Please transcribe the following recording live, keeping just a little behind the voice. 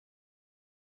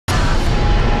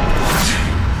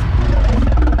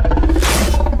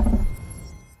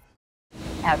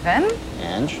Evan.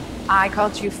 Ange? I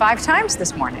called you 5 times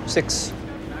this morning. 6.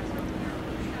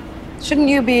 Shouldn't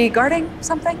you be guarding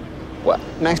something? What?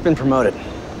 Mac's been promoted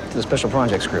to the Special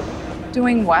Projects Group.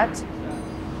 Doing what?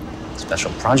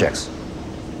 Special Projects.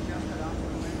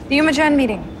 The Umagen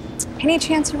meeting. Any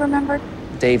chance you remembered?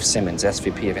 Dave Simmons,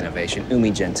 SVP of Innovation,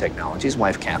 Umagen Technologies,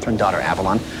 wife Catherine, daughter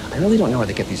Avalon. I really don't know where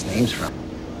they get these names from.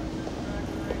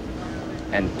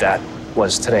 And that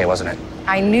was today, wasn't it?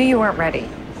 I knew you weren't ready,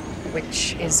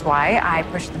 which is why I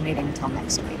pushed the meeting until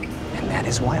next week. And that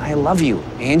is why I love you.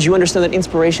 And you understand that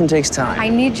inspiration takes time. I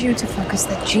need you to focus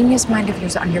that genius mind of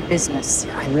yours on your business.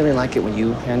 I really like it when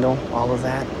you handle all of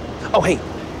that. Oh, hey,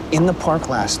 in the park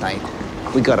last night,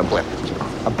 we got a blip.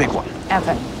 A big one.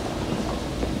 Evan,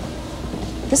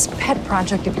 this pet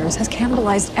project of yours has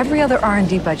cannibalized every other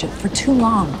R&D budget for too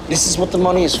long. This is what the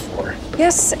money is for.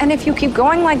 Yes, and if you keep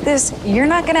going like this, you're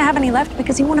not gonna have any left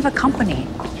because you won't have a company.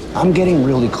 I'm getting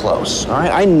really close, all right?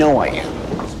 I know I am.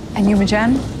 And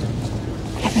Umagen?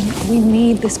 Evan, we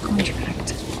need this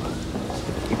contract.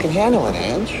 You can handle it,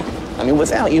 Ange. I mean,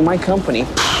 without you, my company...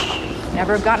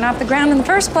 Never have gotten off the ground in the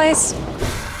first place.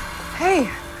 Hey,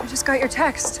 I just got your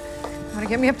text. Want to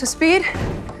get me up to speed?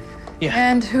 Yeah.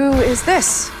 And who is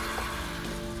this?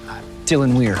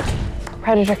 Dylan Weir.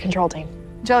 Predator control team.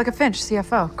 Angelica Finch,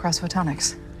 CFO, Cross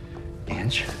Photonics.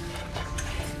 Ange?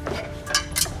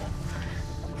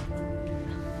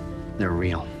 They're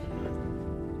real.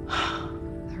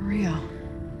 They're real.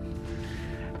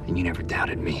 And you never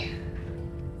doubted me.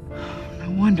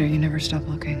 No wonder you never stopped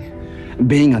looking.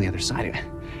 Being on the other side,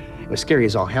 it was scary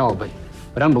as all hell, but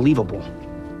unbelievable.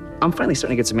 I'm finally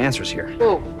starting to get some answers here.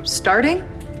 Whoa, starting?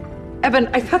 Evan,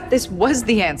 I thought this was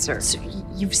the answer. So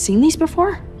you've seen these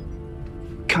before?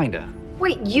 Kinda.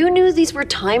 Wait, you knew these were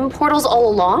time portals all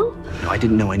along? No, I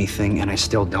didn't know anything, and I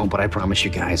still don't, but I promise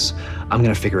you guys, I'm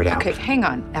gonna figure it out. Okay, hang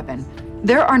on, Evan.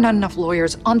 There are not enough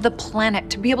lawyers on the planet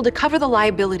to be able to cover the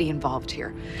liability involved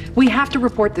here. We have to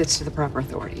report this to the proper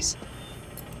authorities.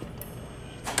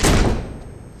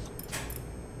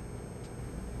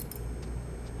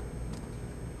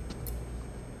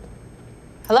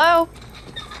 Hello?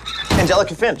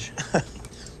 Angelica Finch.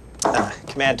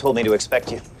 Command told me to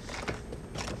expect you.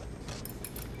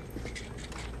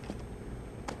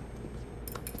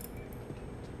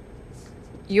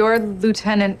 You're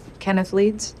Lieutenant Kenneth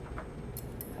Leeds?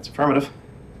 That's affirmative.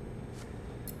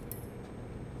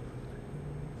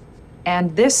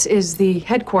 And this is the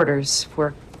headquarters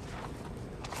for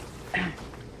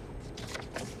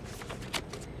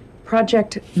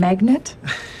Project Magnet?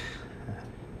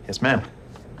 Yes, ma'am.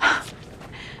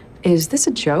 Is this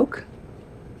a joke?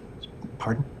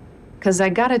 Pardon? Because I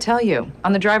gotta tell you,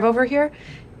 on the drive over here,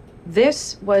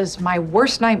 this was my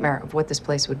worst nightmare of what this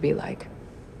place would be like.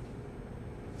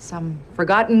 Some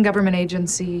forgotten government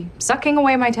agency sucking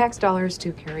away my tax dollars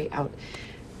to carry out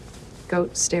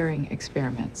goat staring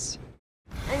experiments.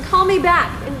 And call me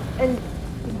back, and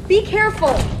be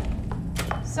careful.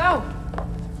 So,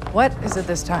 what is it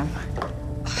this time?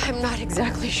 I'm not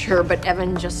exactly sure, but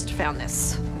Evan just found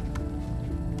this.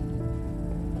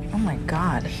 Oh my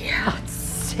God. Yeah, it's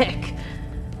sick.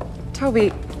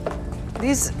 Toby,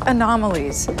 these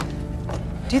anomalies,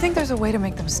 do you think there's a way to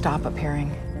make them stop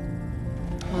appearing?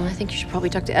 Well, I think you should probably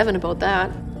talk to Evan about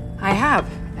that. I have,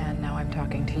 and now I'm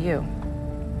talking to you.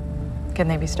 Can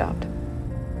they be stopped?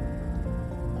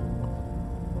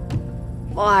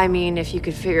 Well, I mean, if you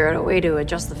could figure out a way to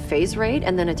adjust the phase rate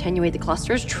and then attenuate the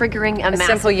clusters, triggering a A massive...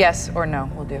 simple yes or no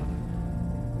will do.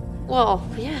 Well,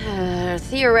 yeah,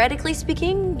 theoretically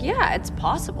speaking, yeah, it's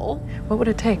possible. What would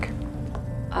it take?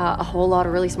 A whole lot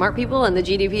of really smart people and the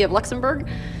GDP of Luxembourg.